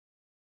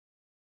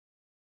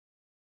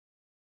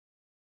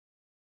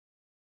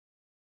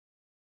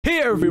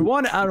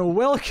Everyone, and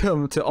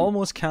welcome to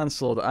Almost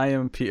Cancelled. I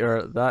am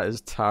Peter, that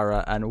is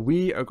Tara, and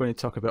we are going to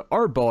talk about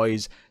Our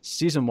Boys,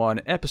 Season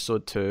 1,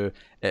 Episode 2.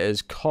 It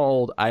is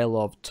called I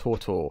Love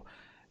Toto.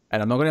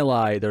 And I'm not going to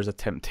lie, there's a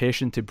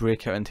temptation to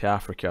break out into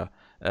Africa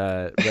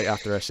right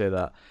after I say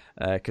that,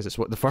 because it's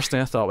the first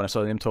thing I thought when I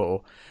saw the name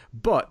Toto.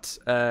 But,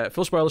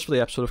 full spoilers for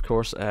the episode, of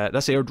course.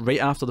 This aired right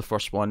after the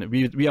first one.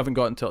 We haven't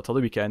got until the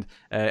weekend.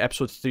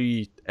 Episode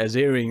 3 is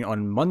airing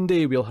on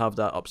Monday. We'll have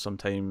that up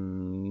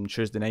sometime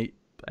Tuesday night,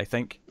 I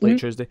think, late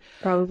Tuesday.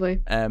 Probably.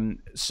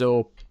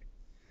 So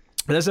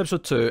this is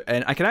episode 2,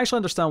 and I can actually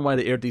understand why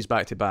they aired these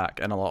back to back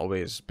in a lot of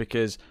ways,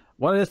 because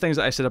one of the things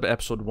that I said about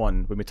episode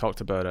 1 when we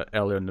talked about it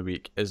earlier in the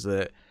week is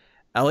that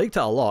I liked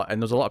it a lot,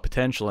 and there's a lot of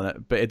potential in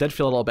it, but it did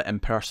feel a little bit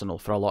impersonal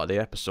for a lot of the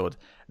episode.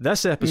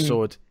 This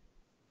episode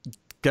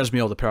gives me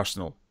all the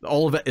personal.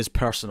 All of it is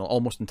personal,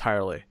 almost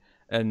entirely.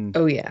 And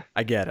oh yeah,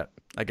 I get it.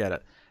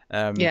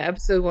 Yeah,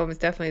 episode 1 was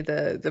definitely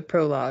the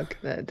prologue.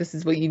 This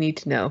is what you need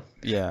to know.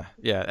 Yeah.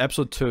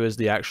 Episode 2 is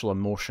the actual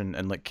emotion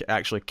and like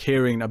actually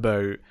caring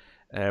about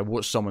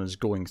what someone is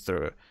going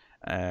through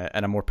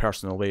in a more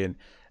personal way. And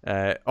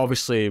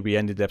obviously, we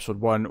ended episode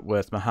 1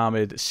 with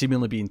Mohammed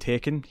seemingly being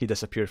taken. He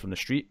disappeared from the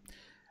street,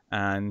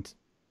 and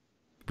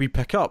we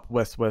pick up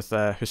with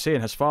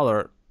Hussein, his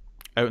father,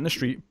 out in the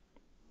street.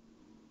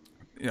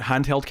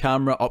 Handheld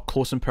camera up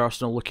close and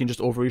personal, looking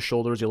just over his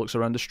shoulder as he looks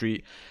around the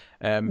street.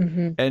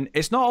 And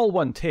it's not all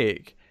one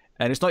take,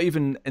 and it's not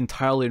even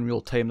entirely in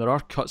real time. There are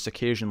cuts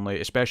occasionally,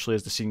 especially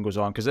as the scene goes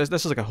on, because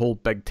this is like a whole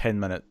big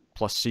 10-minute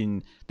plus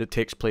scene that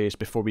takes place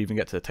before we even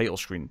get to the title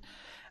screen.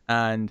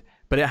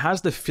 But it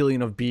has the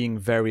feeling of being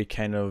very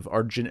kind of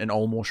urgent and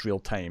almost real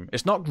time.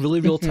 It's not really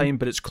real time,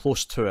 but it's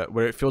close to it,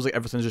 where it feels like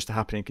everything's just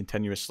happening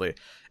continuously.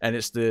 And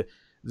it's the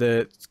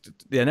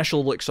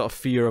initial like sort of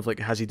fear of like,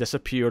 has he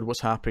disappeared? What's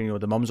happening? You know,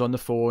 the mum's on the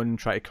phone,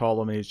 try to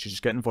call him, and she's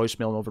just getting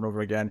voicemail over and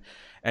over again.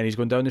 And he's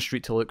going down the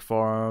street to look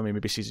for him. He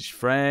maybe sees his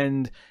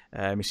friend.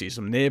 He sees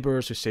some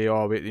neighbors who say,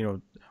 "Oh,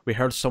 we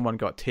heard someone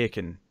got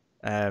taken,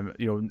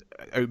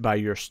 out by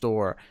your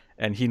store."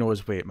 And he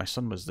knows, wait, my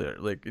son was there.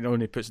 Like,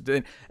 and he puts it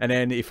in, and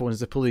then he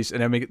phones the police,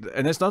 and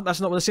that's not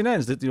where the scene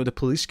ends. The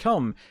police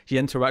come. He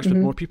interacts with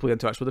more people. He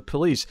interacts with the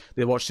police.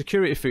 They watch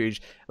security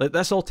footage. Like,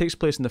 this all takes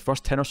place in the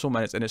first 10 or so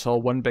minutes, and it's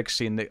all one big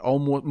scene that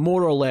almost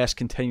more or less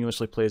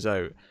continuously plays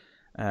out.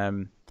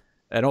 And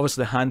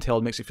obviously, the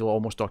handheld makes it feel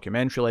almost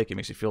documentary-like. It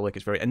makes it feel like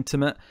it's very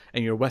intimate,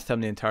 and you're with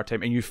him the entire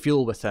time, and you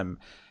feel with him.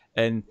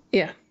 And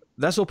yeah,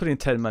 this opening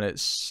 10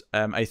 minutes,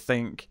 I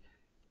think,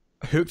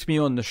 hooked me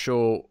on the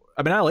show.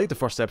 I mean, I liked the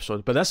first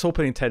episode, but this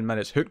opening 10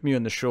 minutes hooked me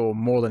on the show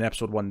more than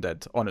episode 1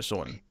 did on its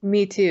own.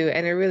 Me too.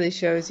 And it really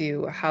shows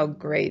you how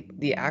great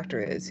the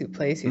actor is who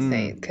plays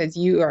Hussein, because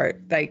you are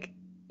like,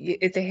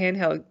 it's a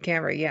handheld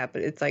camera, yeah,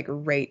 but it's like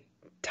right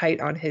tight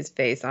on his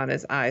face, on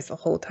his eyes the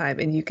whole time.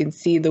 And you can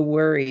see the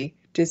worry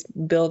just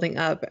building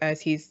up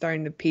as he's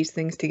starting to piece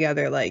things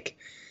together. Like,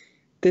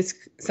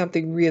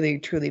 something really,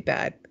 truly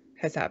bad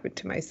has happened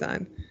to my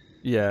son.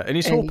 Yeah, and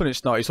he's hoping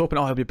it's not. He's hoping,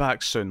 he'll be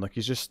back soon. Like,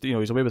 he's just,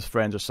 he's away with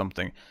friends or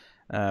something.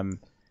 And,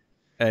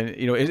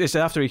 it's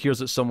after he hears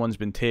that someone's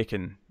been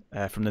taken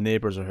from the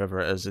neighbours or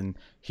whoever it is, and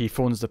he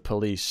phones the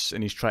police,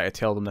 and he's trying to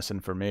tell them this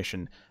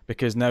information,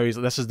 because now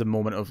this is the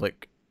moment of,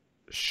 like,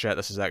 shit,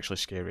 this is actually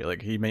scary.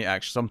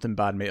 Like, something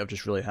bad might have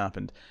just really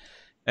happened.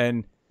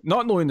 And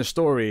not knowing the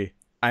story,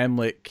 I'm,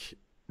 like,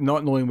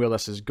 not knowing where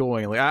this is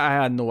going, like I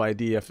had no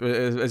idea.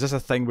 Is this a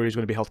thing where he's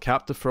going to be held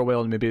captive for a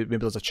while, and maybe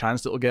there's a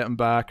chance that we'll get him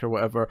back or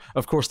whatever?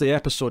 Of course, the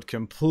episode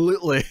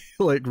completely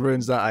like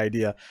ruins that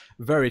idea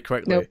very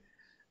quickly. Nope.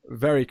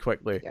 Very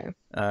quickly. Yeah.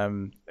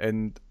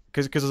 And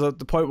because there's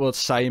the point where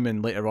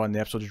Simon later on in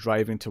the episode is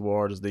driving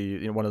towards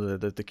the one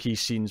of the key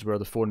scenes where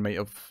the phone might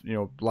have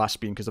last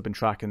been, because they've been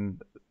tracking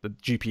the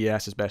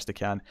GPS as best they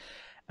can,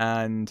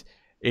 and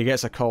he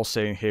gets a call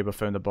saying, "Hey, we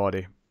found a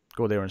body.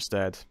 Go there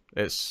instead."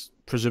 It's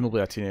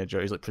presumably a teenager.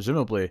 He's like,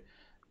 presumably,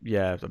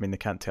 yeah. I mean, they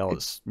can't tell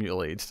it's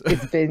mutilated.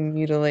 It's been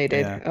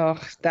mutilated. Yeah.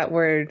 Oh, that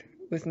word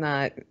was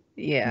not.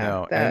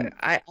 Yeah. No,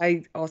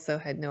 I also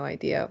had no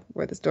idea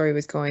where the story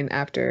was going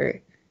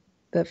after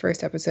the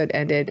first episode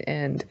ended,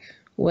 and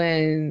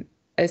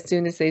as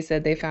soon as they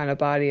said they found a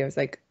body, I was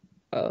like,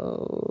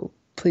 oh,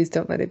 please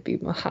don't let it be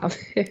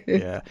Mohammed.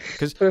 Yeah,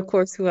 but of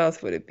course, who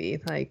else would it be?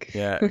 Like,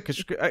 yeah,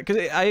 because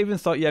I even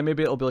thought, yeah,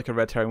 maybe it'll be like a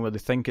red herring where they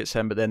think it's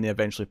him, but then they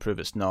eventually prove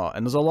it's not.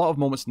 And there's a lot of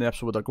moments in the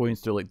episode where they're going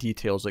through like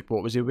details, like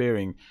what was he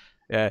wearing,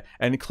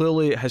 and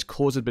clearly his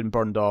clothes had been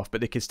burned off,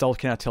 but they could still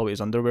kind of tell what his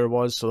underwear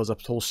was. So there's a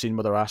whole scene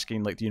where they're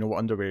asking, like, do you know what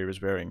underwear he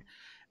was wearing?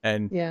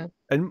 And yeah,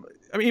 and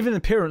I mean, even the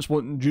parents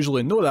won't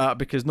usually know that,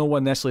 because no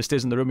one necessarily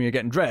stays in the room when you're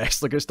getting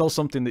dressed. Like, it's still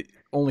something that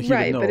only he would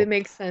know. Right, but it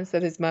makes sense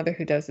that his mother,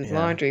 who does his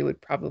laundry,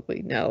 would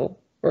probably know,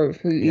 or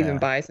who even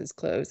buys his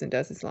clothes and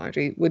does his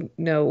laundry, would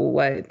know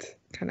what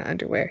kind of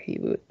underwear he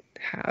would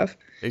have.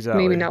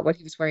 Exactly. Maybe not what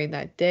he was wearing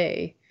that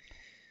day.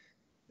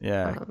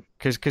 Yeah,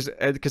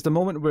 because the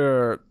moment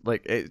where,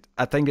 like,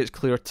 I think it's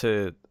clear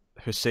to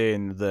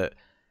Hussein that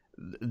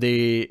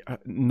they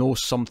know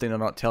something they're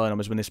not telling them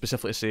is when they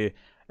specifically say,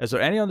 "Is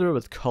there any underwear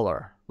with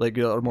color, like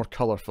that are more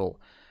colorful?"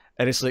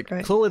 And it's like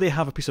Right. clearly they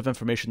have a piece of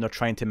information they're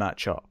trying to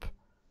match up,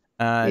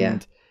 Yeah.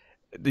 and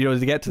they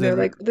get to They're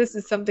the like, this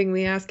is something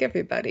we ask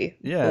everybody.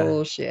 yeah.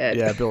 Bullshit.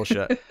 Yeah,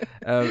 bullshit.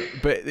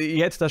 But you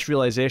get to this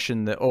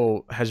realization that,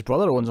 oh, his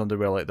brother owns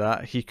underwear like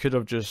that. He could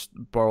have just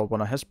borrowed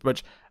one of his,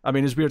 which, I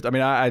mean, is weird. I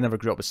mean, I never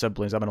grew up with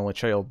siblings. I'm an only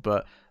child,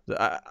 but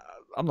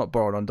I'm not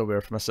borrowing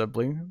underwear from a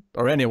sibling,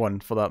 or anyone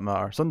for that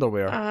matter. It's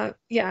underwear.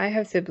 Yeah, I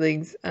have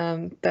siblings.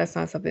 That's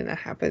not something that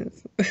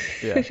happens.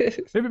 Yeah.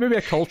 Maybe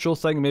a cultural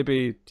thing.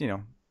 Maybe,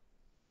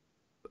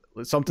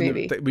 something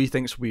Maybe. that we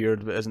think's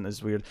weird but isn't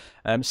as weird.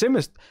 Same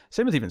with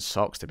even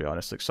socks, to be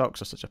honest. Like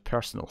socks are such a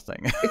personal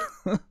thing.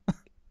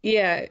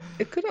 Yeah,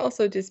 it could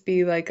also just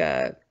be like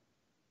a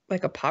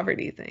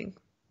poverty thing.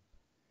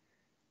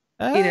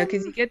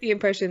 Because you Um, get the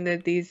impression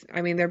that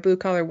I mean, they're blue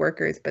collar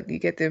workers, but you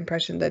get the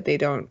impression that they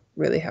don't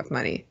really have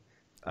money.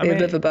 I They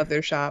live mean, above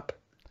their shop.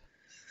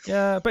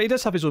 yeah, but he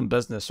does have his own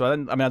business, so I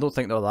don't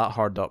think they're that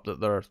hard up that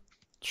they're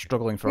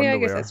struggling for Yeah, I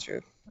guess that's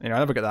underwear. true. I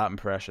never get that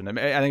impression. I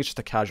think it's just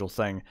a casual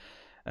thing.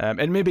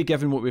 And maybe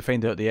given what we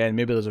find out at the end,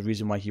 maybe there's a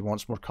reason why he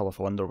wants more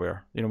colourful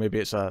underwear. Maybe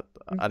it's an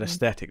Hmm.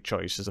 aesthetic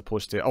choice as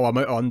opposed to, oh, I'm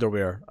out of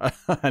underwear.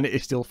 I need to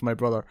steal from my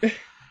brother.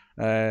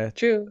 Uh,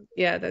 True.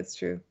 Yeah, that's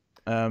true.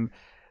 um,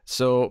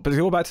 but to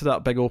go back to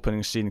that big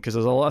opening scene, because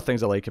there's a lot of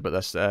things I like about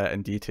this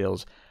in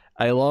details.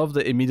 I love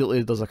that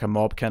immediately there's like a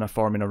mob kind of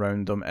forming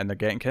around them, and they're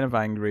getting kind of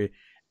angry,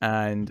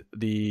 and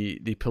the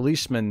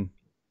policemen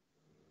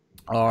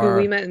Who we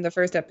are. met in the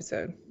first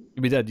episode,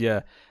 We did,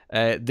 yeah.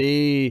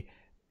 They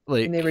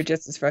and they were like.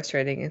 just as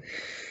frustrating.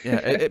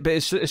 Yeah, but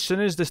as soon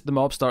as the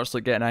mob starts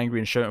like getting angry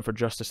and shouting for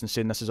justice and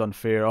saying this is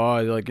unfair,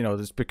 oh, like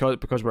this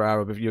because we're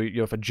Arab. If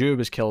if a Jew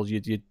was killed,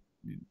 you'd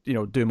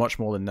do much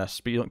more than this,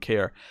 but you don't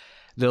care.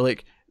 They're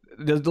like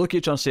they look at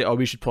each other and say, oh,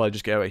 we should probably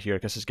just get out of here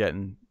because it's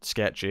getting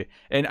sketchy.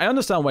 And I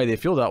understand why they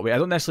feel that way. I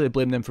don't necessarily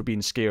blame them for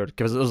being scared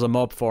because there's a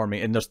mob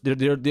forming, and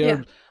they're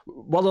Yeah,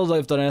 whether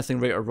they've done anything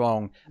right or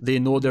wrong, they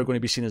know they're going to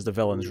be seen as the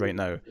villains right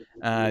now.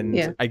 And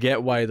yeah. I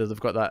get why they've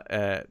got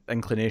that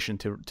inclination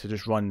to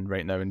just run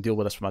right now and deal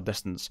with this from a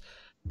distance.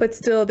 But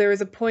still, there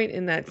was a point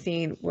in that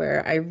scene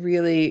where I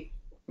really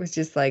was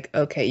just like,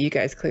 okay, you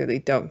guys clearly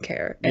don't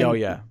care. Yeah, oh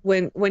And yeah.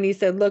 when he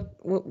said, look,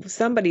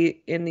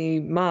 somebody in the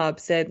mob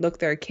said, look,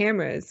 there are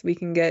cameras, we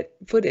can get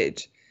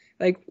footage.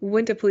 Like,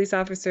 wouldn't a police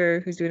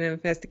officer who's doing an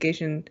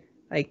investigation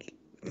like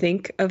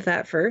think of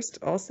that first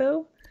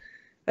also?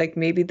 Like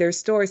maybe there's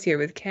stores here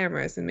with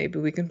cameras and maybe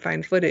we can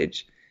find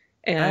footage.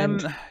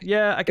 And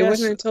Yeah, I it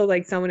wasn't guess. until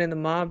like someone in the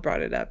mob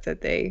brought it up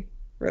that they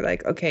were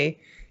like, okay,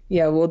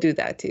 yeah, we'll do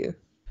that too.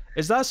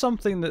 Is that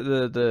something that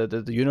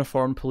the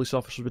uniformed police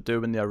officers would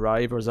do when they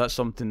arrive, or is that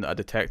something that a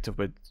detective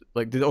would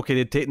like?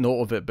 They'd take note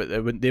of it, but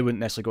they wouldn't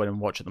necessarily go in and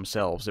watch it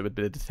themselves. It would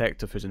be the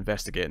detective who's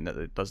investigating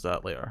that does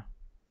that later.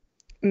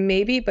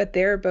 Maybe, but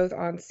they're both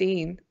on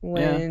scene Yeah.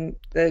 when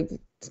the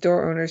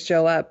store owners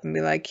show up and be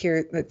like,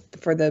 here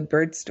for the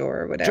bird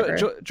store or whatever.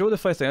 Joe, the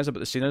funny thing is about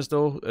the scene is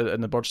though in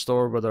the bird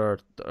store where or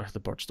the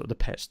bird store, the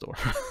pet store.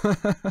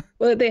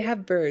 Well, they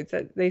have birds.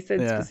 They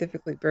said Yeah,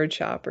 specifically bird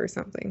shop or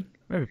something.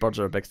 maybe birds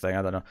are a big thing.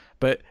 I don't know,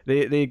 but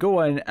they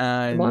go in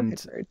They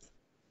wanted and birds.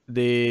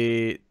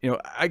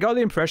 I got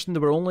the impression they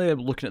were only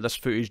looking at this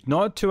footage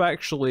not to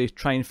actually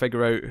try and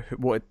figure out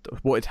what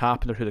had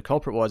happened or who the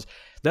culprit was.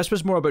 This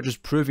was more about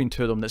just proving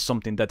to them that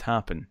something did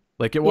happen.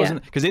 Like it Yeah.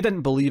 wasn't because they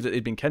didn't believe that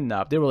they'd been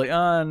kidnapped. They were like,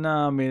 ah, no,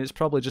 I mean it's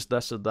probably just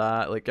this or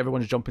that. Like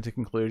everyone's jumping to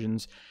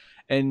conclusions,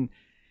 and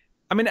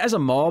I mean, as a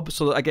mob,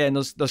 so again,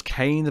 there's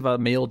kind of a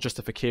male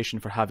justification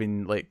for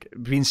having like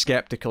being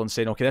skeptical and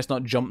saying, okay, let's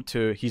not jump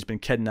to he's been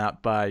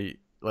kidnapped by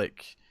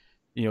like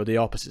the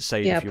opposite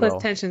side, Yeah, if you plus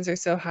will. tensions are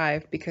so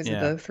high because of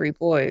Yeah, the three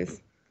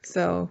boys.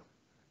 So,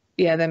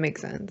 yeah, that makes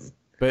sense.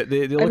 but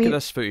they I look at mean,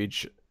 this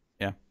footage.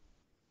 Yeah.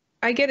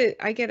 I get it.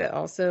 I get it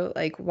also,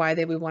 like why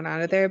they would want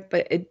out of there,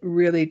 but it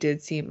really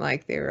did seem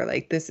like they were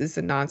like, this is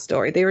a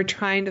non-story. They were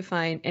trying to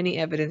find any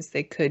evidence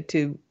they could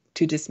to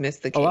dismiss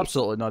the Oh, case.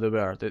 absolutely. No, they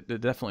were. They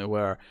definitely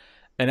were.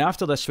 And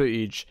after this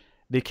footage,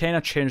 they kind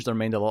of changed their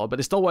mind a little, but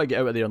they still want to get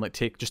out of there and like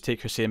take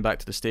Hussein back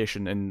to the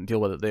station and deal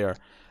with it there.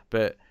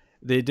 But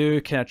they do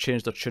kind of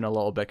change their tune a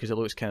little bit because it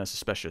looks kind of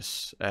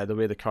suspicious. The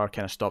way the car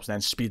kind of stops and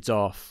then speeds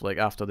off like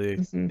after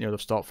Hmm.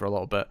 they've stopped for a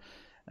little bit.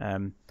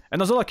 And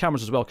there's other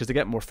cameras as well because they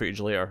get more footage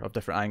later of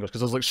different angles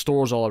because there's like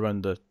stores all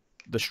around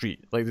the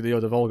street. Like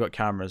they've all got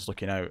cameras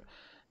looking out,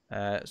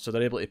 so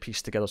they're able to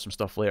piece together some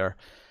stuff later.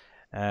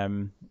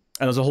 And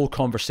there's a whole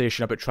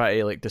conversation about trying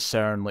to like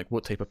discern like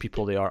what type of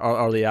people they are.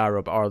 Are they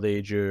Arab? Are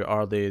they Jew?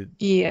 Are they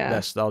Yeah.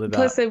 this? Are they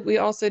Plus, that? we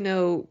also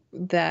know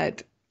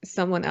that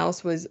someone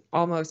else was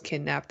almost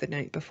kidnapped the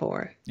night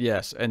before.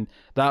 Yes, and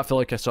that felt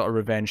like a sort of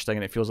revenge thing,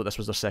 and it feels like this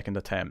was their second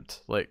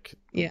attempt. Like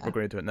Yeah. we're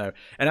going to do it now,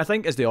 and I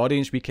think as the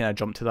audience we kind of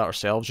jump to that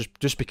ourselves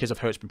just because of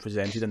how it's been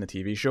presented in the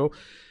TV show.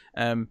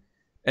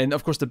 And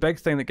of course, the big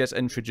thing that gets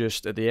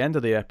introduced at the end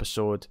of the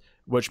episode,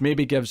 which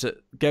maybe gives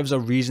a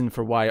reason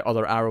for why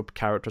other Arab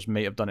characters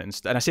might have done it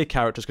instead. And I say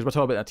characters because we're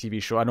talking about a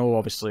TV show. I know,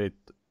 obviously,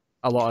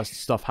 a lot of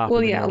stuff Well,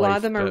 happened in yeah, real a lot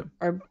of life, them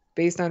but are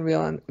based on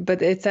real,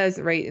 but it says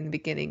right in the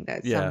beginning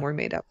that some yeah. were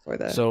made up for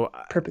the So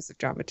purpose of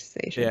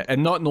dramatization. yeah,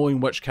 and not knowing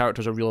which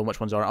characters are real and which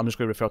ones aren't, I'm just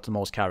going to refer to them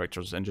all as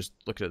characters and just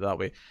look at it that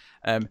way.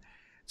 Um,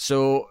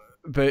 so,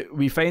 but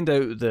we find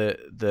out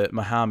that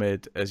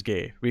Muhammad is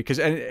gay because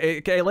and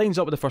it lines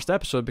up with the first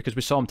episode because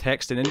we saw him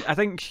texting, and I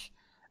think,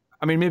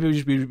 I mean,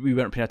 maybe we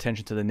weren't paying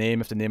attention to the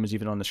name if the name was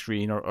even on the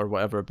screen or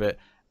whatever, but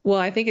Well,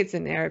 I think it's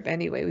in Arab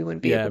anyway. We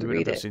wouldn't be yeah, able we to would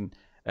read have it. seen.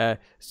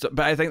 But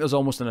I think there's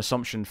almost an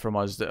assumption from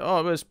us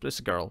that it's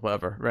a girl,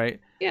 whatever,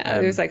 right?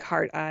 Yeah, there's like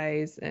heart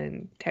eyes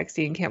and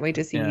texting. Can't wait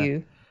to see Yeah.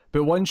 you.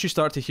 But once you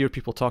start to hear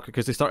people talk,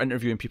 because they start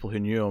interviewing people who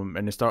knew him,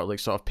 and they start like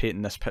sort of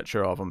painting this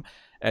picture of him,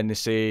 and they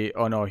say,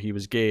 "Oh no, he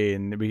was gay,"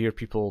 and we hear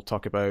people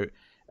talk about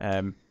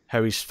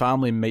how his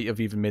family might have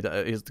even made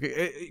it.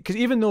 Because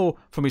even though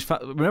from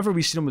whenever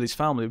we see him with his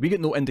family, we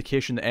get no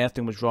indication that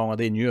anything was wrong or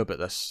they knew about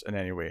this in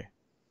any way.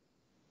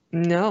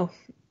 No,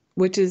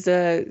 which is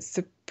a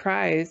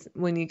surprise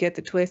when you get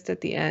the twist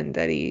at the end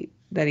that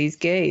he's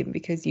gay,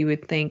 because you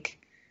would think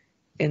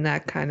in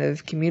that kind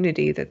of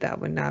community that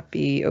would not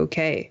be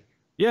okay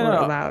Yeah, or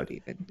no, allowed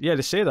even. yeah,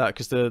 they say that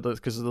because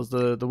there's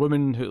the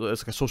woman who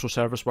is like a social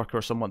service worker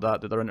or something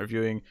like that they're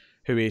interviewing,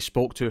 who he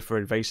spoke to for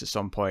advice at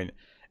some point,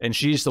 and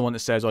she's the one that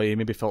says, "Oh, he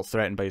maybe felt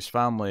threatened by his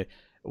family,"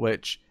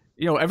 which,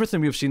 you know, everything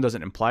we've seen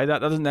doesn't imply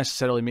that. That doesn't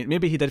necessarily mean,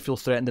 maybe he did feel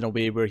threatened in a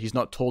way where he's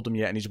not told them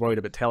yet, and he's worried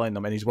about telling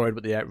them, and he's worried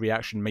what the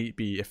reaction might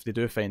be if they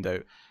do find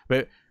out.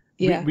 But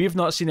Yeah. we've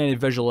not seen any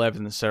visual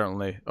evidence,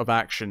 certainly, of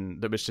action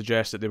that would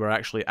suggest that they were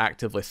actually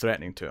actively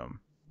threatening to him.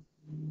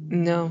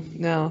 No,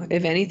 no.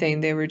 If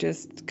anything, they were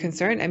just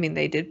concerned. I mean,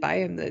 they did buy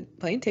him the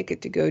plane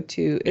ticket to go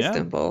to Yeah.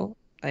 Istanbul,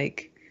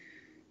 like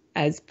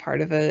as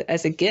part of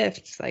as a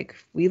gift. Like,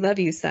 we love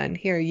you, son.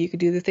 Here, you could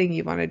do the thing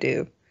you want to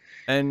do.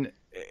 And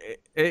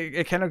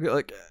it kind of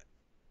like,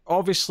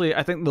 obviously,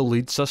 I think the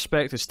lead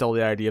suspect is still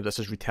the idea of this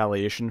is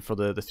retaliation for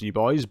the three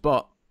boys,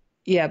 but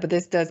Yeah, but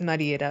this does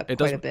muddy it up it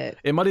quite does a bit.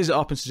 it muddies it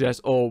up and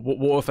suggests, oh,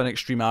 what if an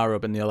extreme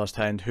Arab in the other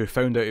hand who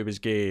found out he was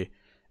gay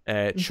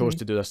chose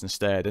to do this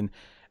instead? And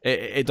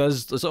it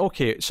does. It's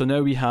okay. So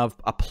now we have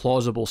a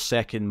plausible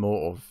second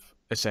motive,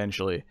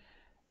 essentially,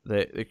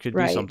 that it could be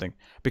Right. something.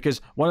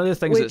 Because one of the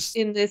things Which that's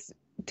in this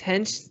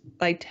tense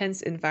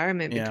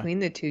environment yeah. between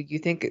the two, you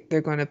think they're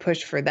going to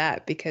push for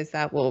that because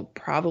that will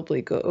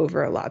probably go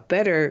over a lot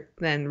better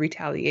than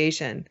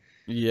retaliation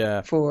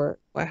Yeah. for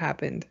what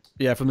happened.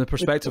 Yeah, from the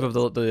perspective of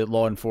boys. the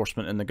law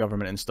enforcement and the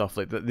government and stuff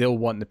like that, they'll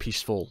want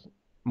the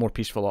more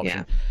peaceful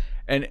option. Yeah.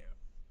 And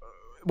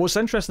what's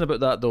interesting about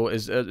that, though,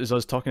 is as I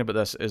was talking about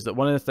this, is that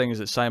one of the things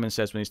that Simon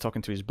says when he's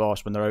talking to his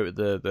boss when they're out at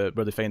the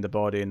where they find the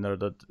body and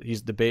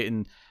he's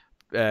debating,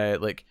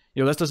 like,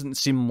 you know, this doesn't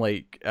seem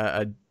like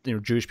you know,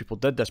 Jewish people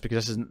did this,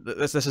 because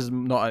this is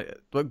not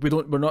like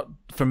we're not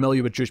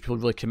familiar with Jewish people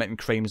really committing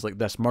crimes like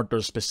this,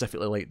 murders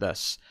specifically like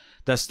this.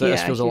 This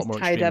feels a lot more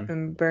tied extreme. up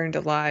and burned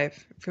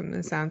alive from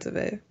the sounds of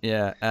it.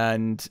 Yeah,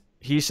 and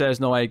he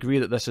says, no, I agree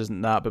that this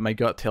isn't that, but my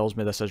gut tells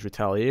me this is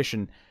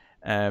retaliation.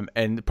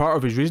 And part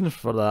of his reason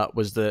for that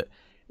was that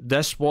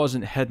this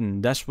wasn't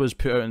hidden. This was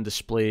put out on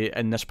display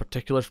in this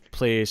particular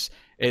place.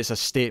 It's a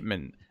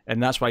statement,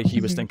 and that's why he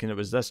was thinking it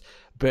was this.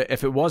 But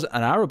if it was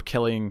an Arab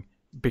killing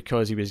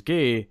because he was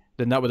gay,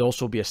 then that would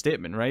also be a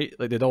statement, right?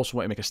 Like, they'd also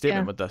want to make a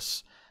statement with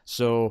this.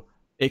 So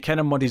it kind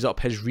of muddies up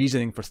his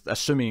reasoning for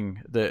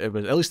assuming that it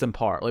was, at least in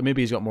part. Like,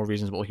 maybe he's got more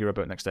reasons we'll hear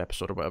about next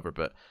episode or whatever,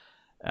 but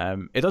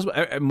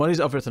it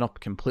muddies everything up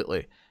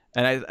completely.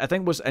 And I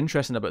think what's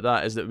interesting about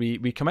that is that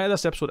we come out of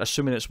this episode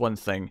assuming it's one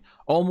thing.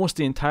 Almost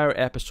the entire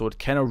episode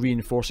kind of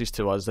reinforces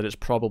to us that it's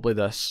probably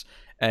this.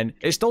 And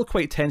it's still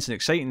quite tense and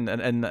exciting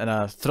in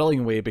a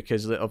thrilling way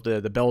because of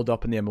the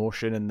build-up and the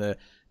emotion and the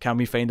can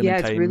we find him in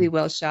time. Yeah, it's really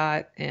well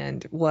shot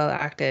and well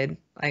acted.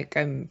 Like,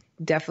 I'm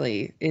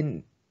definitely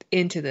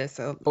into this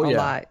a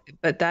lot.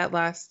 But that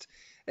last,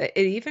 it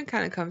even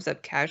kind of comes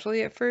up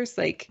casually at first.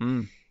 Like,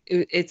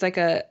 it's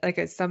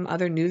like some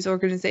other news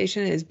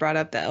organization has brought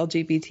up the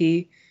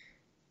LGBT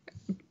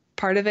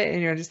part of it,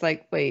 and you're just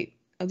like, wait,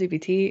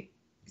 LGBT,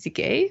 is he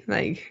gay?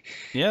 Like,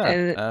 yeah,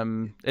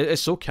 and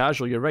it's so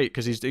casual. You're right,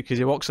 because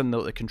he walks in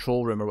the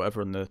control room or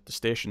whatever in the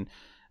station.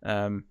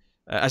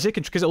 I say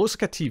because it looks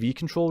like a TV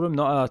control room,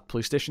 not a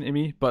police station to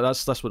me, but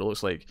that's what it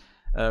looks like.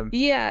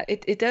 Yeah,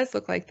 it does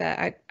look like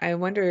that. I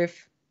wonder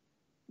if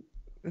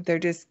they're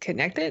just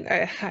connected.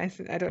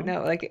 I don't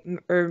know, like,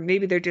 or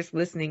maybe they're just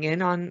listening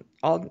in on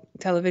all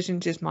television,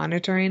 just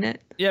monitoring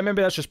it. Yeah,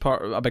 maybe that's just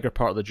a bigger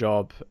part of the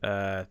job.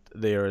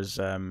 There is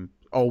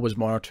always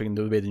monitoring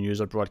the way the news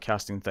are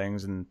broadcasting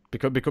things, and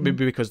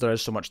maybe because there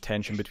is so much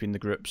tension between the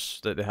groups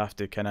that they have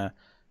to kind of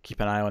keep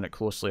an eye on it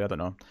closely. I don't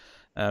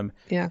know.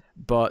 Yeah,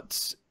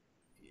 but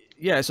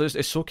yeah, so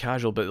it's so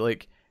casual, but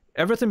like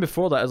everything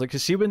before that is like,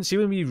 see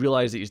when we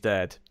realize that he's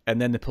dead,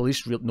 and then the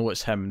police know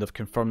it's him, they've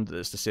confirmed that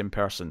it's the same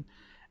person.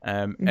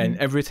 And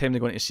every time they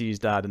go in to see his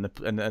dad in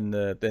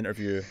the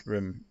interview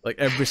room, like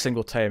every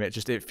single time, it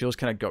feels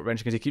kind of gut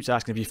wrenching because he keeps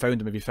asking, "Have you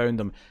found him? Have you found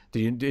him?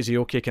 Is he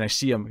okay? Can I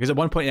see him?" Because at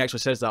one point he actually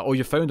says that, "Oh,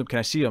 you found him? Can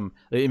I see him?"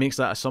 Like, he makes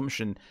that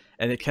assumption,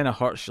 and it kind of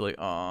hurts you. Like,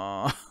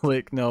 oh,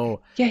 like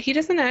no. Yeah, he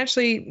doesn't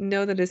actually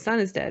know that his son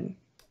is dead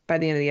by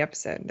the end of the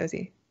episode, does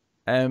he?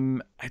 I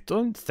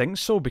don't think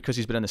so because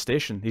he's been in the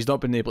station. He's not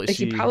been able to Like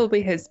see. he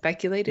probably has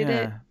speculated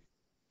it, Yeah.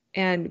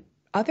 and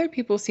other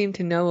people seem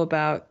to know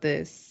about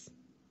this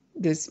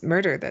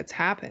murder that's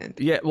happened.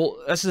 Yeah, well,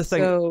 this is the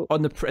thing. So,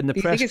 In the do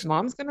you press, think his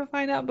mom's gonna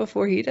find out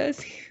before he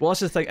does? well,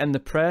 that's the thing. In the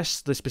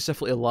press, they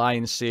specifically lie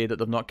and say that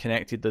they've not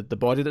connected the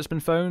body that's been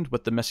found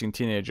with the missing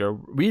teenager.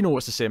 We know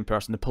it's the same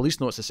person. The police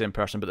know it's the same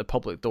person, but the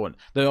public don't.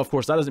 Now, of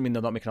course, that doesn't mean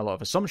they're not making a lot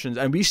of assumptions.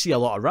 And we see a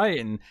lot of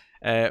writing,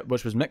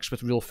 which was mixed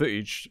with real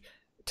footage,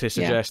 to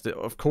suggest that,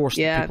 of course,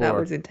 Yeah, that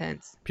was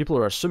intense. people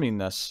are assuming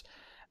this.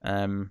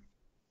 And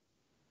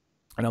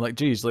I'm like,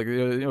 geez, like,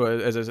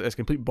 it's a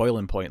complete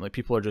boiling point. Like,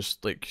 people are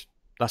just like,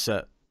 that's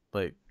it.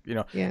 Like,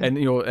 Yeah. and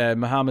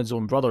Muhammad's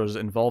own brother is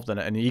involved in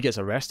it, and he gets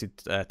arrested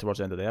towards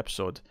the end of the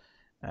episode.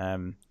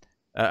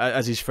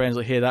 As his friends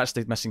like, hey, that's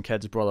the missing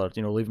kid's brother.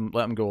 Leave him,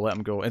 let him go, let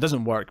him go. It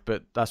doesn't work,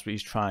 but that's what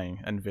he's trying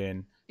in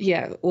vain.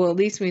 Yeah, well, at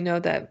least we know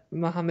that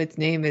Muhammad's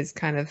name is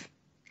kind of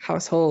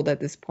household at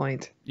this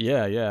point.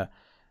 Yeah.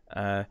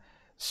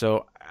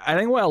 So I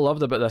think what I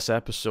loved about this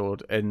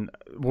episode and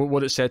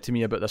what it said to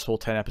me about this whole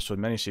 10-episode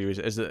miniseries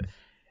is that,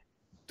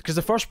 because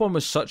the first one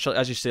was such,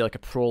 as you say, like a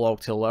prologue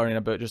to learning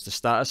about just the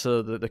status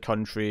of the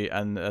country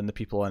and the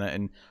people in it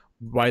and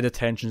why the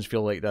tensions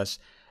feel like this.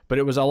 But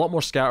it was a lot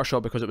more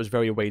scattershot because it was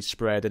very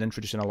widespread and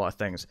introducing a lot of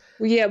things.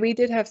 Well, yeah, we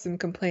did have some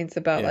complaints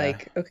about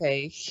like,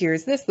 okay,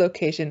 here's this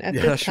location at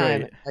this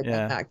time. Right. Like,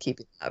 I'm not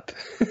keeping up.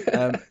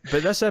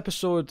 But this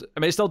episode, I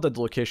mean, it still did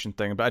the location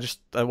thing, but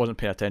I wasn't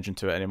paying attention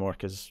to it anymore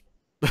because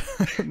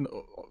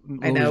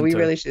I know we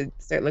really should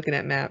start looking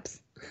at maps.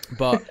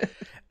 But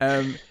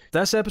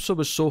this episode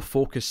was so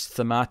focused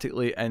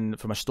thematically and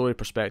from a story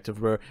perspective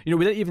where, we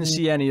didn't even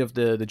see any of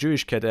the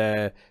Jewish kid,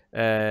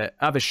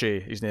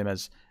 Avishai, his name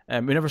is.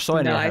 We never saw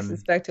any of him. No, I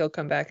suspect he'll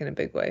come back in a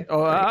big way.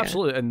 Oh,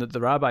 absolutely. And the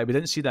rabbi, we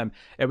didn't see them.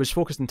 It was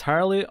focused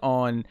entirely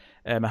on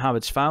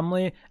Muhammad's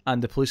family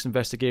and the police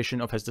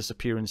investigation of his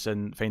disappearance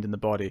and finding the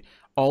body.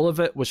 All of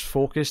it was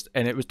focused,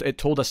 and it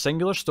told a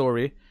singular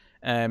story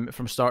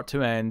from start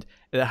to end.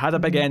 It had a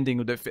big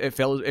ending. It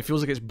feels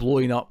like it's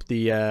blowing up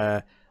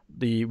the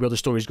where the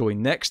story's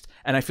going next,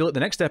 and I feel like the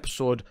next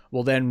episode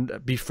will then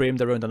be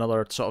framed around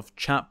another sort of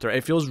chapter.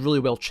 It feels really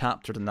well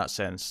chaptered in that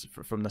sense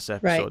from this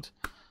episode,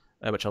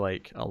 which I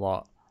like a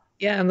lot.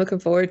 Yeah, I'm looking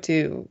forward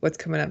to what's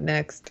coming up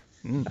next.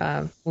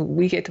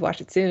 We get to watch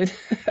it soon.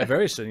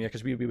 Very soon, yeah,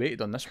 because we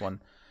waited on this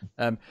one.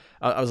 I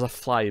was a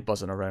fly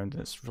buzzing around,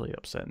 and it's really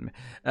upsetting me.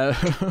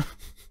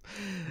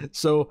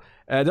 So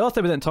the other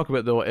thing we didn't talk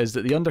about though is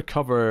that the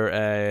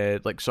undercover,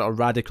 like sort of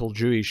radical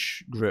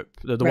Jewish group,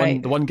 the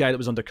one guy that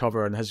was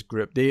undercover in his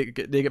group, they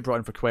get brought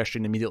in for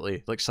questioning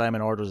immediately. Like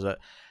Simon orders it,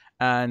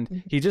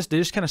 and they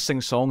just kind of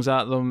sing songs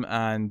at them,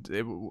 and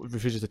it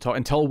refuses to talk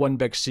until one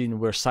big scene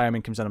where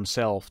Simon comes in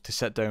himself to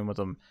sit down with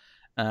them,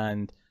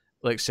 and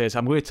like says,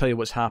 "I'm going to tell you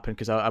what's happened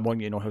because I want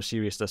you to know how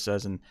serious this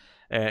is," and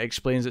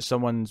explains that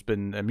someone's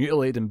been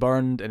mutilated and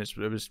burned, and it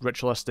was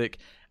ritualistic,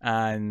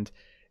 and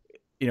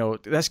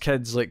this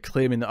kid's like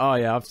claiming that, oh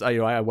yeah,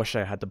 I wish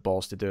I had the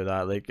balls to do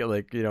that. Like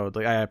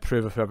I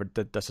approve of whoever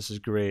did this. This is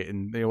great,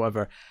 and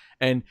whatever.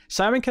 And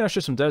Simon kind of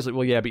shoots him down. Like,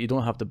 well, yeah, but you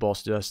don't have the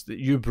balls to do this.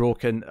 You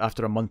broke in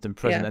after a month in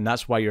prison, and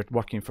that's why you're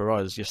working for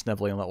us. You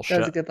sniveling little shit.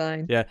 That was a good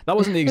line. Yeah, that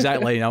wasn't the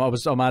exact line.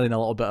 I'm adding a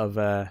little bit of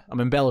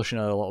I'm embellishing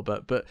it a little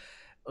bit, but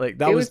like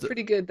that was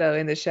pretty good though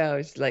in the show.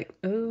 It's like,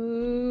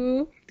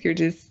 oh, you're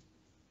just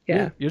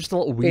you're just a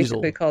little weasel.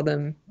 Basically called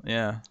him.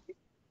 Yeah.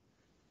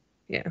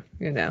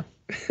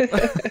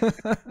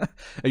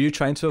 Are you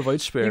trying to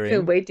avoid swearing? You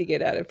couldn't wait to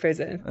get out of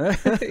prison.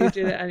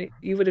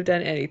 You would have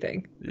done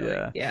anything.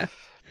 Yeah.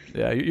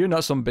 You're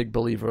not some big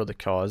believer of the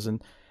cause,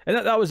 and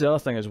that was the other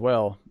thing as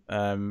well.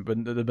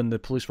 When the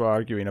police were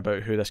arguing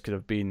about who this could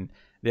have been,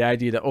 the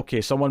idea that okay,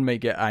 someone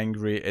might get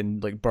angry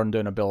and like burn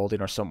down a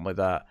building or something like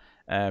that,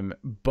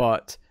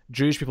 but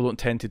Jewish people don't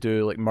tend to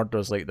do like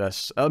murders like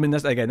this. I mean,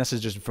 this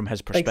is just from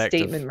his perspective. Like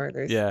statement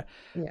murders. Yeah,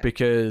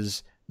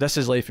 because this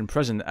is life in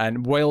prison,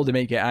 and while they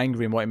might get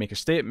angry and want to make a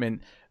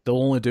statement, they'll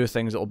only do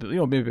things that'll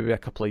be, maybe a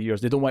couple of years.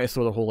 They don't want to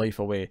throw their whole life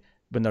away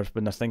when they're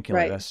thinking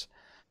like this.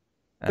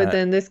 But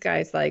then this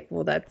guy's like,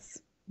 well, that's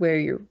where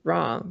you're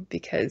wrong,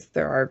 because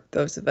there are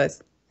those of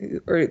us,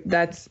 or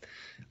that's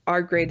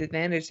our great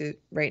advantage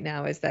right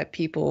now, is that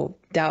people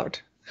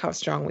doubt how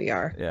strong we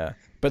are. Yeah.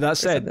 But that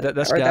said,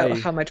 this guy,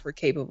 how much we're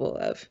capable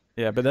of.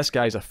 Yeah, but this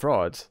guy's a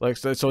fraud. Like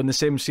so in the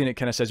same scene, it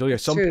kind of says, "Oh yeah,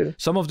 some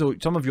of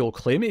you will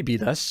claim it to be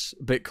this,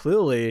 but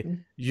clearly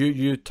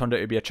you turned out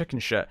to be a chicken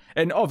shit."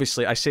 And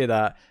obviously, I say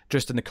that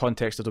just in the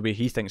context of the way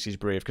he thinks he's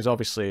brave, because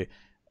obviously,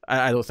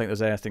 I don't think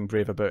there's anything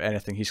brave about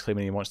anything he's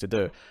claiming he wants to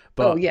do.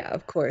 But yeah,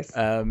 of course.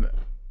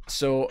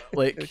 So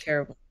like, so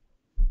terrible.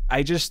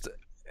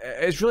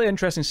 It's really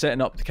interesting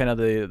setting up kind of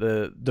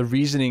the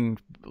reasoning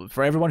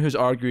for everyone who's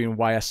arguing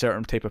why a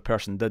certain type of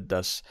person did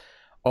this,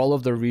 all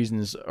of their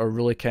reasons are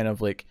really kind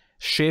of like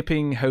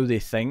shaping how they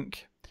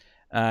think.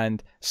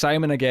 And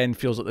Simon again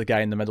feels like the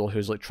guy in the middle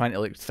who's like trying to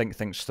like think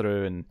things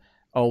through and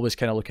always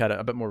kind of look at it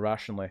a bit more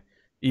rationally,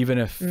 even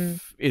if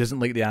he doesn't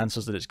like the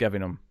answers that it's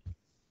giving him.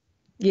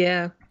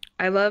 Yeah,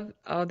 I love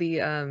all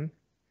the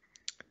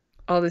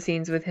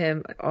scenes with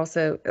him,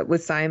 also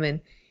with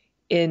Simon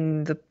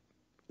in the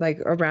like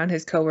around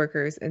his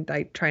coworkers and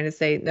like trying to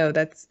say, no,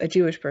 that's a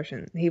Jewish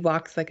person. He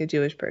walks like a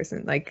Jewish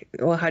person. Like,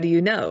 well, how do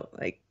you know?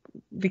 Like,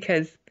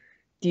 because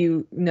do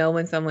you know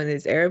when someone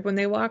is Arab when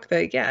they walk?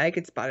 They're like, yeah, I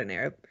could spot an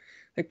Arab.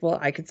 Like, well,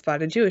 I could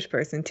spot a Jewish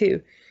person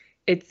too.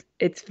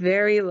 It's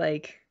very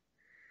like,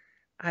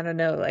 I don't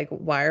know, like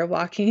wire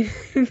walking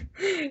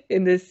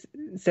in this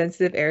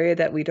sensitive area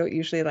that we don't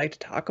usually like to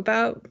talk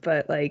about,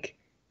 but like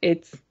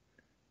it's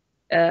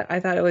I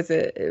thought it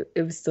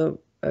was still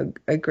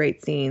a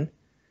great scene.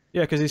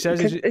 Yeah, because he says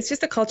it's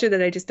just a culture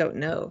that I just don't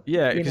know.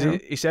 Yeah,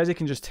 because he says he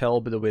can just tell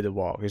by the way they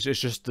walk. It's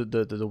just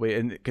the way,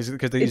 and because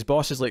his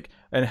boss is like,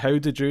 and how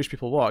do Jewish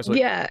people walk? It's like,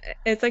 yeah,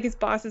 it's like his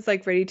boss is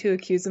like ready to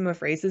accuse him of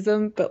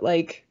racism, but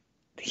like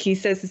he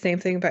says the same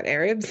thing about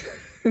Arabs.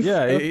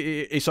 Yeah, so.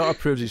 he sort of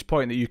proves his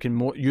point that you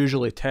can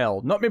usually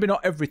tell, maybe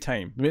not every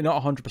time, maybe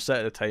not 100%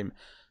 of the time,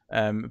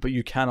 but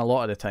you can a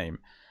lot of the time.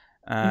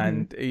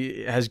 And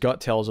his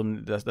gut tells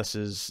him that this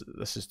is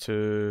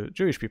to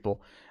Jewish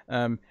people,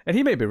 and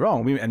he may be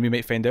wrong. We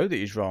might find out that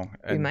he's wrong.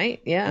 And, we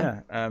might, yeah.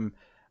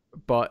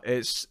 But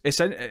it's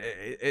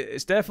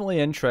definitely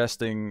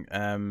interesting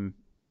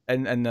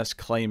in this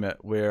climate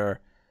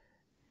where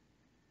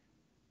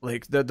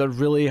like they're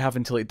really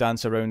having to like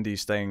dance around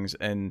these things,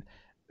 and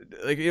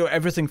like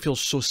everything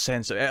feels so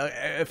sensitive.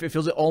 It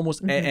feels like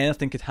almost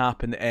anything could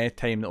happen at any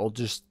time that will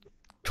just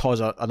cause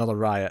another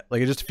riot.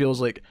 Like it just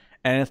feels like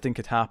anything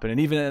could happen, and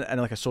even in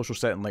like a social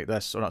setting like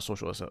this, or not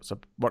social, it's a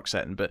work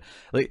setting, but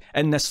like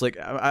in this, like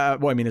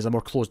what I mean is a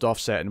more closed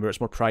off setting where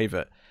it's more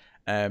private.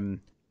 Yeah,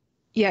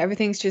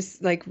 everything's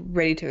just like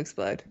ready to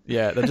explode.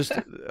 Yeah, they're just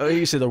like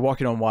you say, they're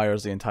walking on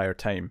wires the entire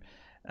time.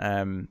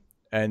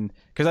 And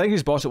because I think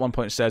his boss at one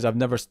point says, "I've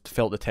never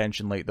felt the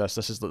tension like this.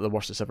 This is the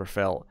worst it's ever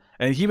felt."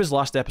 And he was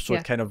last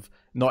episode kind of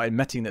not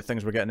admitting that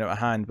things were getting out of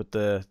hand with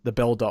the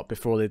build up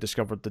before they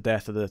discovered the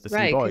death of the three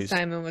boys. Right, because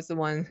Simon was the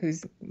one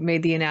who's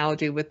made the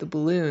analogy with the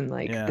balloon.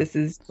 Like, this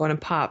is going to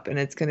pop and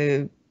it's going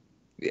to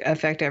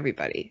affect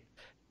everybody.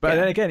 But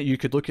then again, you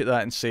could look at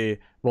that and say,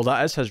 well,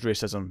 that is his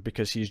racism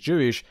because he's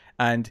Jewish,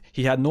 and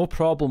he had no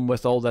problem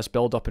with all this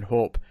build up and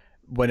hope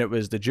when it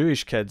was the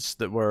Jewish kids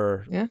that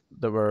were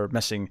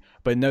missing.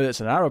 But now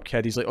it's an Arab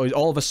kid, he's like, oh,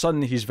 all of a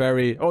sudden he's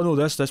very, oh no,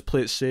 this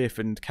plate's safe,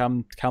 and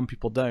calm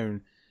people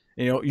down.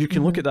 You know, you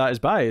can look at that as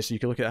bias. You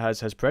can look at it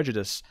as his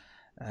prejudice.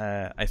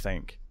 I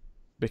think,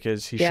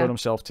 because he's shown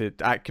himself to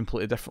act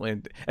completely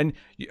differently. And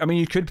I mean,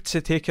 you could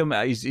take him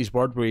at his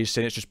word where he's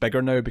saying it's just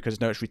bigger now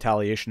because now it's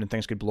retaliation and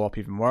things could blow up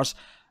even worse.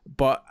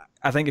 But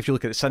I think if you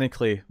look at it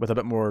cynically with a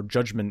bit more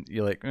judgment,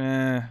 you're like,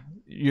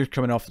 you're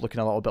coming off looking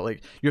a little bit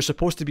like you're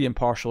supposed to be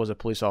impartial as a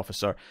police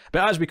officer.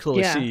 But as we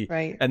clearly see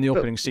in the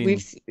opening scene,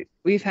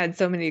 we've had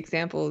so many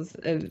examples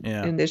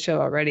in this show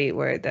already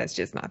where that's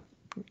just not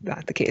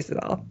the case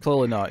at all.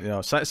 Clearly not. You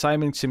know,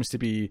 Simon seems to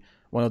be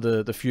one of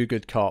the few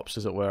good cops,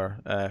 as it were,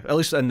 at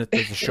least in the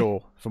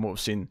show from what we've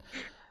seen.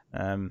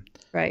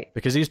 Right.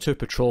 Because these two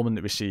patrolmen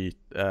that we see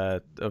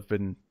have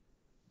been,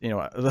 you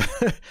know,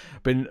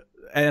 been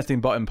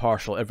anything but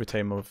impartial every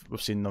time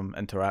we've seen them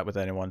interact with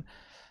anyone.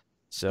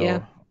 So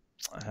no.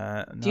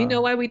 Do you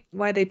know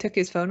why they took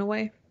his phone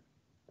away,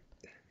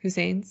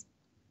 Hussein's?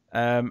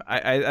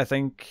 I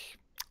think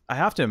I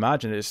have to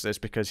imagine it's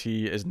because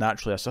he is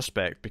naturally a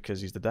suspect because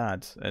he's the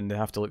dad, and they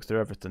have to look through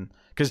everything.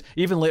 Because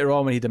even later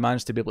on, when he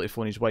demands to be able to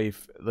phone his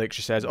wife, like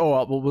she says,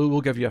 "Oh,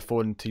 we'll give you a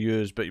phone to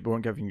use, but we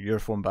won't give you your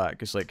phone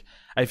back." It's like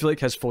I feel like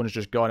his phone is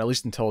just gone, at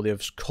least until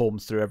they've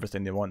combed through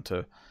everything they want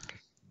to.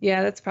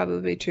 Yeah, that's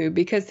probably true,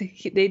 because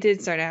they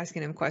did start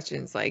asking him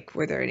questions like,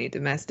 were there any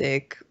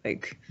domestic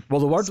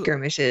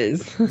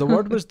skirmishes? The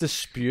word was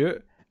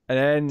dispute,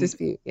 and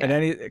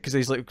then because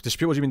he's like,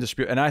 dispute, what do you mean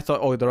dispute? And I thought,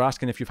 oh, they're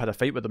asking if you've had a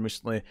fight with them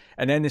recently,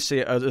 and then they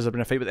say, has there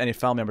been a fight with any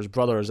family members,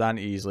 brothers,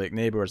 aunties, like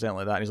neighbors, anything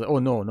like that? And he's like, oh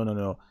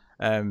no.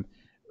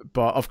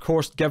 But of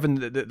course, given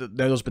that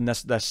now there's been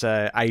this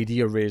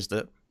idea raised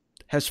that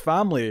his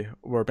family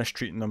were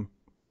mistreating him.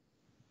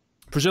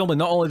 Presumably,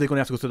 not only are they going to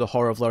have to go through the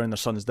horror of learning their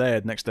son's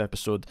dead next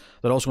episode,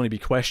 they're also going to be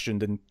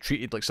questioned and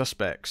treated like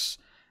suspects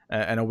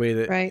in a way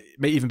that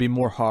might even be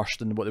more harsh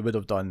than what they would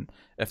have done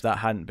if that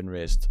hadn't been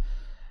raised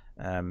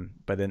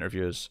by the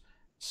interviews.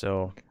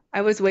 So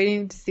I was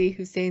waiting to see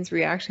Hussein's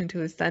reaction to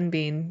his son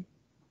being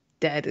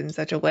dead in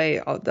such a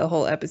way the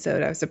whole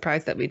episode. I was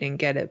surprised that we didn't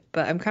get it,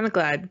 but I'm kind of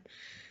glad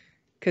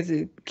because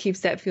it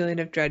keeps that feeling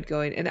of dread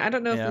going. And I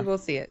don't know if we will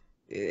see it.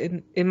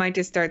 It might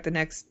just start the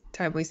next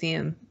time we see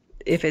him,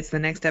 if it's the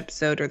next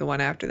episode or the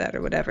one after that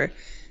or whatever,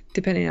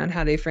 depending on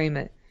how they frame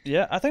it.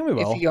 Yeah, I think we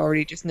will. If he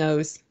already just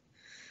knows.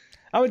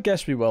 I would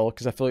guess we will,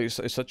 because I feel like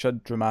it's such a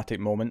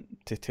dramatic moment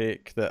to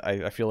take that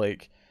I feel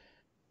like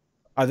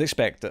I'd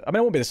expect it. I mean,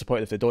 I won't be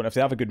disappointed if they don't. If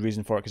they have a good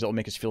reason for it, because it'll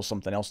make us feel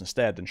something else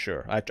instead, then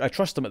sure. I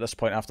trust them at this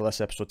point after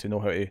this episode to know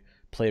how to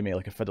play me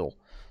like a fiddle.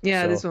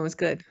 Yeah, this So, one was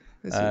good.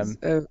 This was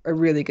um, a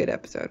really good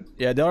episode.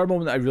 yeah, the other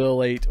moment that I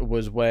really liked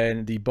was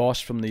when the boss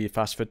from the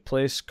fast food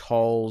place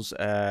calls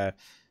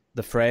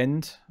the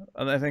friend,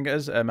 I think it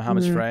is,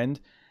 Muhammad's Mhm. friend,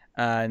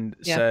 and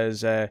Yeah.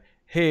 says,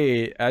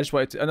 "Hey, I just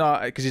wanted to," no,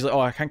 because he's like, "Oh,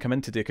 I can't come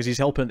in today," because he's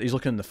helping. He's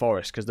looking in the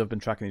forest because they've been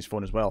tracking his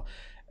phone as well,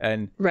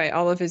 and Right.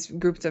 All of his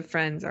groups of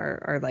friends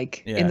are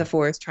like in yeah. the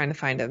forest trying to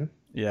find him.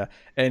 Yeah,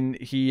 and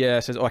he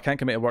says, "Oh, I can't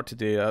commit to work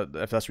today.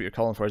 If that's what you're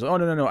calling for." He's like, "Oh,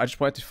 no, no, no. I just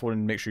wanted to phone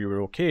and make sure you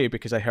were okay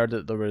because I heard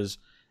that there was,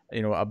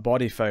 a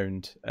body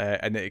found,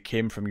 and that it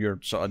came from your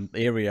sort of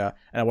area,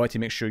 and I wanted to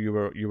make sure you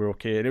were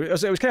okay." And it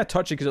was kind of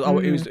touching because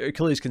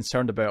clearly he's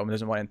concerned about him and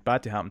doesn't want anything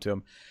bad to happen to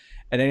him.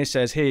 And then he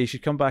says, "Hey, you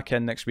should come back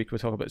in next week. We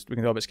can talk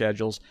about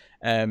schedules.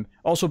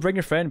 Also bring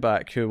your friend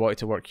back who wanted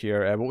to work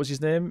here. What was his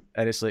name?"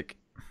 And it's like,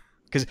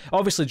 because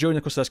obviously during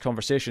the course of this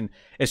conversation,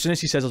 as soon as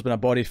he says there's been a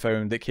body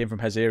found that came from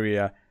his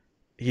area,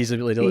 he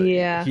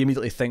Yeah.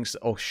 immediately thinks,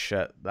 "Oh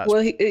shit, that's."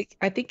 Well,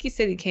 I think he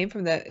said he came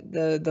from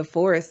the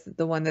forest,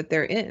 the one that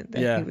they're in,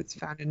 that Yeah. he was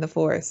found in the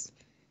forest.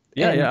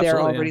 Yeah, And yeah, they're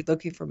absolutely. already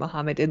looking for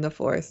Muhammad in the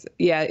forest.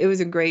 Yeah, it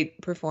was a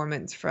great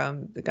performance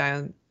from the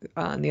guy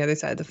on the other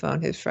side of the phone,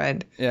 his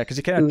friend, Yeah, because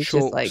he kind who of was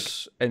just like,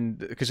 chokes, and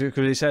because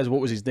he says what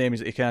was his name,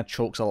 he kind of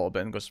chokes a little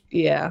bit and goes,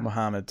 yeah,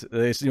 "Muhammad."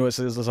 There's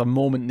a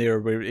moment there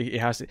where he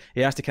has to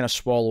kind of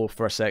swallow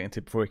for a second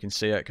before he can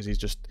say it because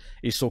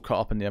he's so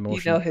caught up in the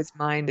emotion. his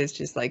mind is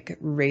just like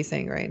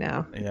racing right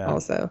now. Yeah,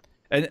 Also,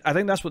 and I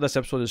think that's what this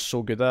episode is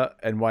so good at,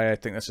 and why I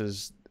think this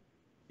is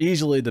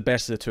easily the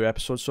best of the two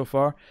episodes so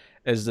far,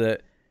 is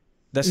that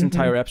this hmm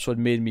entire episode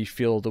made me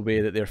feel the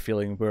way that they're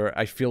feeling, where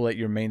I feel like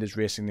your mind is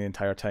racing the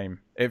entire time.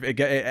 It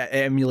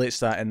emulates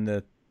that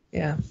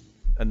yeah,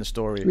 in the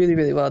story really,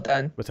 really well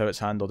done. with how it's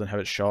handled and how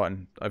it's shot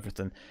and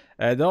everything.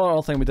 The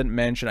other thing we didn't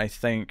mention, I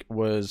think,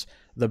 was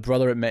the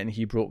brother admitting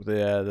he broke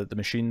the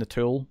machine, the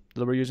tool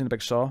that they were using, the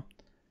big saw.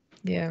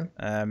 Yeah,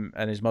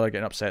 And his mother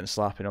getting upset and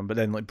slapping him, but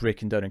then like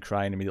breaking down and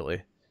crying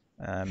immediately,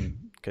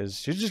 because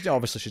she's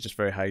just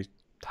very high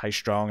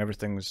strung.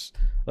 Everything's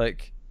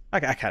like. I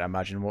can't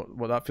imagine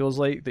what that feels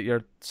like, that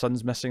your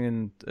son's missing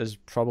and is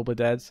probably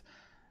dead.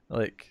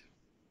 Like,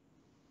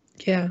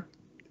 yeah.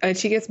 And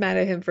she gets mad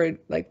at him for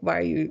like, why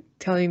are you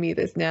telling me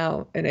this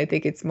now? And I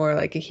think it's more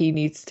like he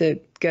needs to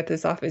get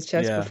this off his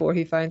chest yeah, before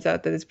he finds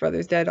out that his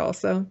brother's dead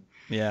also.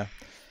 yeah.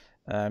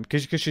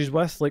 Because she's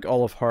with like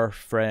all of her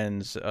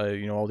friends,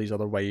 all these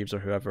other wives or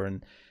whoever,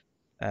 and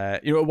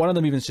one of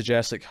them even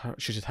suggests like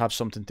she should have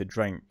something to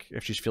drink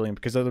if she's feeling,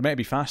 because they might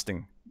be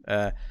fasting.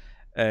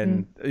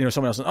 And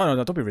someone else, "Oh, no,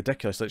 no, don't be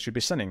ridiculous, like she'd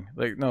be sinning."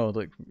 Like, no,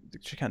 like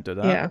she can't do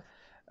that. Yeah.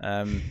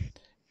 um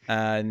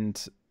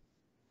and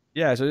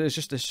yeah, so it's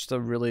just a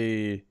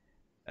really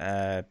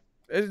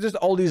it's just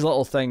all these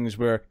little things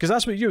where, because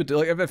that's what you would do,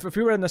 like if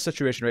we were in this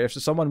situation, right, if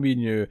someone we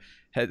knew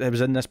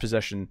was in this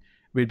position,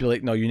 we'd be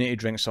like, "No, you need to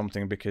drink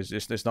something because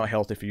it's not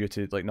healthy for you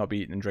to like not be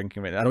eating and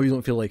drinking right now. I know you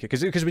don't feel like it,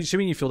 because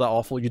when you feel that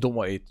awful, you don't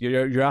want to eat.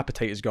 Your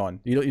appetite is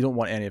gone. You don't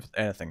want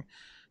anything.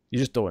 You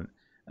just don't.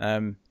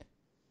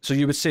 So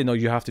you would say, no,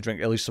 you have to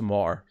drink at least some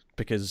water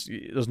because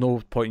there's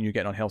no point in you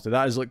getting unhealthy.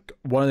 That is like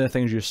one of the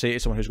things you say to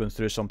someone who's going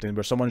through something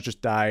where someone's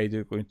just died,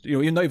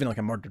 you're not even like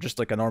a murder, just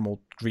like a normal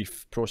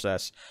grief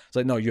process. It's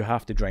like, no, you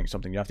have to drink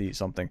something, you have to eat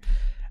something.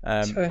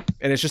 Sure.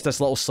 And it's just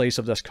this little slice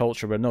of this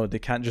culture where no, they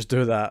can't just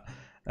do that.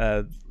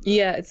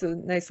 Yeah, it's a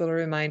nice little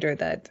reminder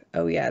that,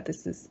 oh yeah,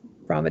 this is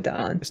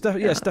Ramadan. It's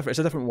different. Yeah, it's different. It's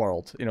a different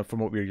world, from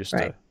what we're used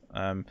Right.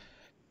 to.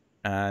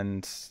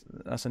 And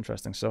that's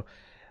interesting. So,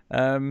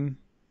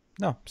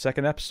 no,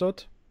 second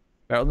episode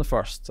better than the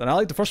first, and I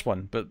liked the first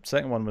one, but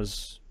second one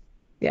was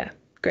Yeah,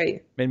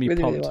 great. made me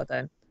Really, really pumped. well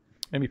done.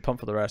 Made me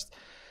pumped for the rest.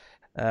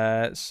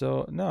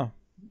 So no,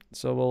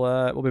 so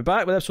we'll be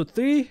back with episode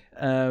 3,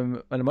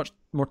 in a much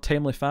more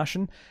timely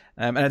fashion.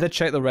 And I did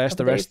check the rest.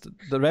 The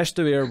rest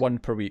do air one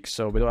per week,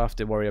 so we don't have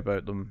to worry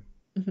about them.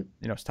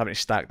 Just having to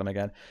stack them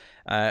again.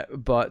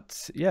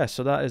 But yeah,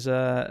 so that is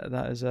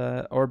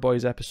Our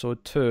Boys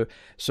episode 2.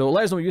 So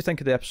let us know what you think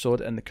of the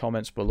episode in the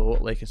comments below.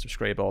 Like and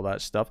subscribe, all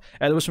that stuff.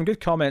 There was some good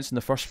comments in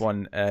the first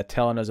one,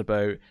 telling us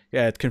about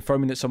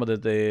confirming that some of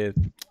the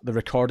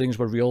recordings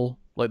were real,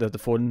 like the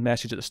phone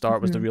message at the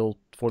start was the real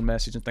phone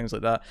message and things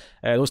like that.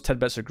 Those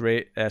tidbits are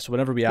great. So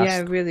whenever we ask, I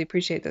really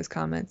appreciate those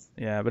comments.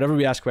 yeah, whenever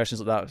we ask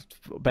questions like that,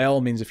 by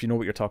all means, if you know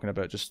what you're talking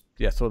about, just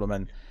throw them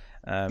in.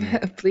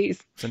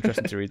 Please. It's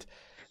interesting to read.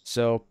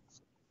 So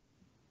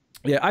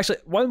yeah, actually,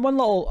 one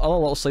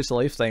little slice of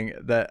life thing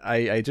that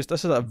I just,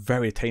 this is a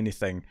very tiny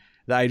thing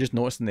that I just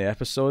noticed in the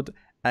episode,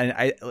 and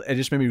it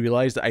just made me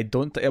realize that I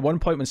don't at one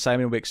point when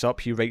Simon wakes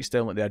up, he writes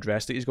down like the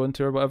address that he's going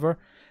to or whatever.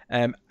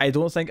 I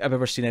don't think I've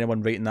ever seen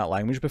anyone write in that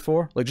language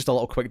before, like just a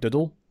little quick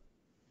doodle.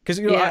 Because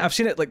I've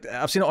seen it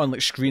on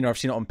like screen, or I've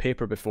seen it on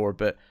paper before,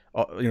 but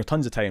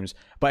tons of times.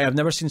 But I've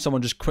never seen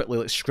someone just quickly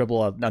like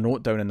scribble a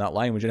note down in that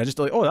language, and I just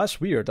like, oh,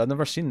 that's weird. I've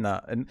never seen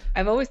that. And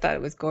I've always thought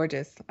it was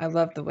gorgeous. I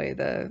love the way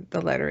the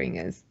lettering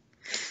is.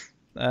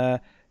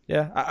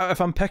 Yeah,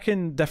 if I'm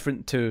picking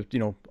different to, you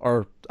know,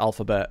 our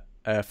alphabet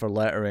for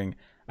lettering,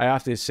 I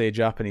have to say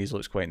Japanese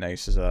looks quite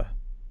nice as a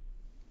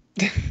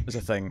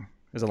thing,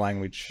 as a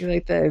language. You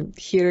like the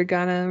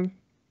hiragana,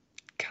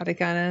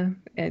 katakana,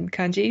 and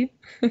kanji?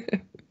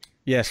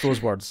 Yes,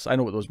 those words. I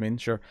know what those mean.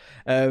 Sure.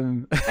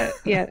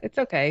 Yeah, it's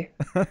okay.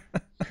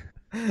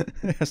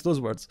 Yes,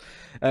 those words.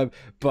 They're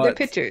But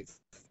pictures.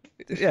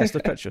 yes,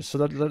 they're pictures, so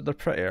they're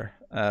prettier.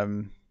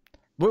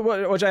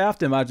 Which I have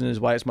to imagine is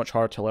why it's much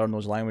harder to learn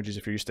those languages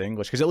if you're used to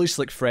English, because at least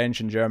like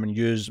French and German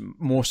use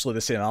mostly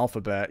the same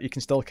alphabet. You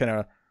can still kind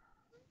of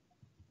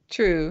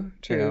True,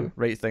 you know, true.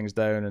 write things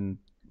down and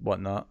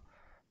whatnot.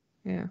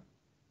 Yeah.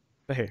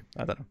 But hey,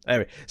 I don't know.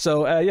 Anyway,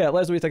 so yeah,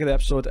 let us know what you think of the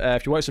episode.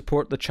 If you want to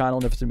support the channel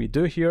and everything we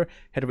do here,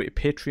 head over to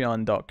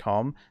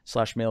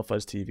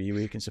patreon.com/MailFuzzTV,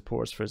 where you can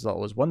support us for as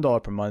little as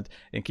 $1 per month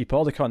and keep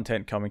all the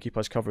content coming, keep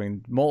us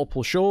covering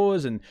multiple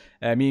shows. And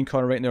me and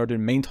Connor right now are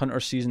doing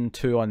Mindhunter Season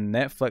 2 on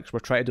Netflix. We're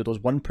trying to do those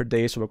one per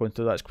day, so we're going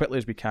through that as quickly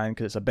as we can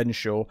because it's a binge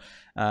show,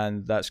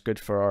 and that's good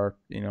for our,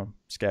 you know,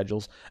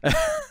 schedules.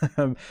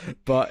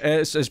 But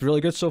it's really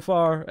good so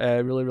far.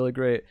 Really, really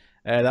great.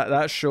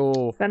 That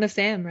show, Son of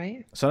Sam,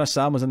 right? Son of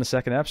Sam, was in the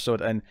second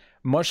episode, and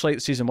much like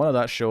season 1 of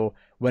that show,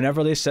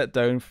 whenever they sit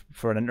down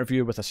for an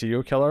interview with a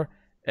serial killer,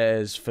 it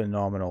is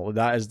phenomenal.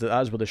 That is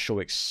where the show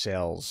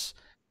excels.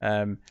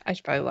 I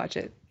should probably watch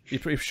it. You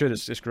pretty should.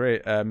 It's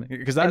great.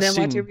 Because And that then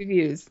scene, watch your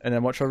reviews. and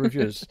then watch our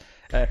reviews.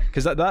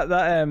 Because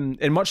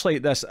and much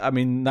like this, I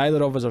mean,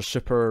 neither of us are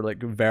super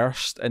like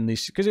versed in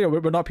these, because you know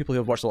we're not people who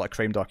have watched a lot of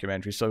crime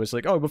documentaries. So it's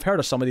like, oh, we've heard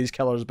of some of these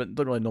killers, but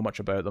don't really know much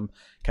about them,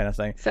 kind of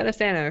thing. Son of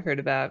Sam, I've heard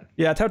about.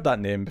 Yeah, I'd heard that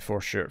name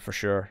before, sure, for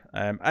sure.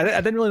 I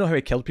didn't really know how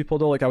he killed people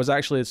though. Like I was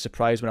actually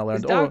surprised when I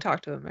learned. His dog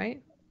talked to him,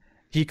 right?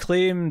 He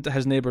claimed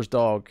his neighbor's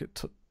dog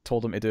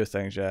told him to do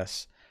things.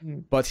 Yes,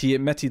 but he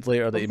admitted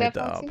later that he made that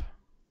up.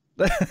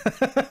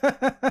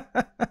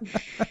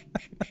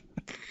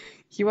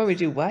 You want me to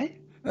do what?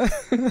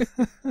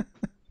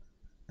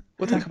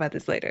 We'll talk about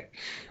this later.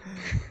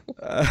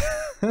 That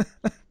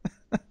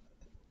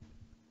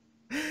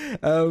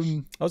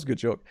was a good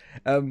joke.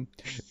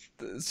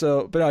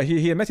 So, but no,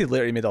 he admitted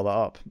later he made all that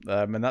up,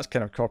 and that's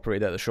kind of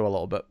incorporated out of the show a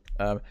little bit.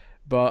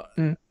 But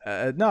no,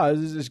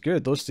 it's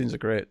good. Those scenes are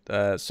great.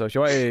 So if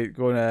you want to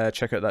go and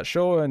check out that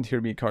show and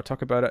hear me and Car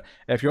talk about it,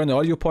 if you're on the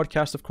audio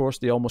podcast, of course,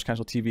 the Almost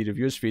Cancelled TV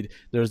reviews feed,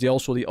 there's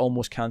also the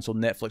Almost Cancelled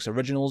Netflix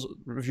Originals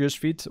reviews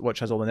feed, which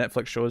has all the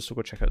Netflix shows, so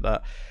go check out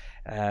that.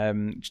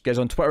 Just get us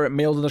on Twitter at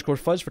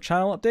mailed_fuzz for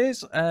channel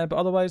updates, but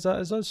otherwise that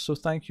is us. So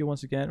thank you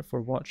once again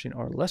for watching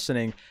or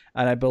listening,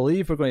 and I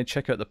believe we're going to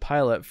check out the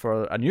pilot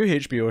for a new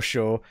HBO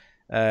show,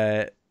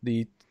 the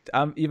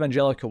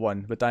Evangelical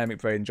one with Diane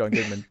McBride and John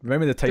Goodman.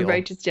 Remember the title? The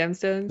Righteous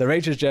Gemstones. The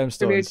Righteous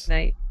Gemstones. Premiered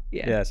tonight.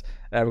 Yeah. Yes.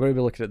 We're going to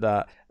be looking at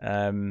that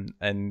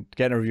and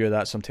getting a review of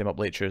that sometime up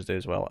late Tuesday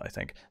as well, I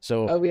think.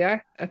 So. Oh, we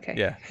are? Okay.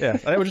 Yeah. I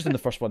think we're just in the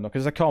first one though,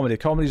 because it's a comedy.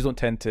 Comedies don't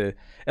tend to,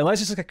 unless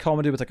it's like a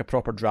comedy with like a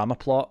proper drama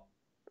plot,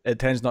 it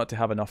tends not to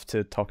have enough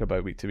to talk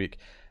about week to week.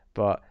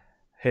 But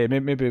hey,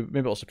 maybe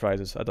it'll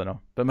surprise us. I don't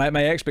know. But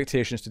my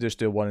expectation is to just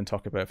do one and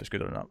talk about if it's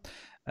good or not.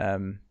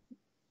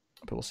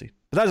 But we'll see.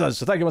 But that's us.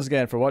 So thank you once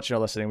again for watching or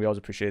listening. We always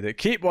appreciate it.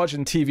 Keep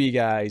watching TV,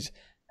 guys.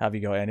 Have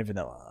you got any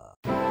vanilla?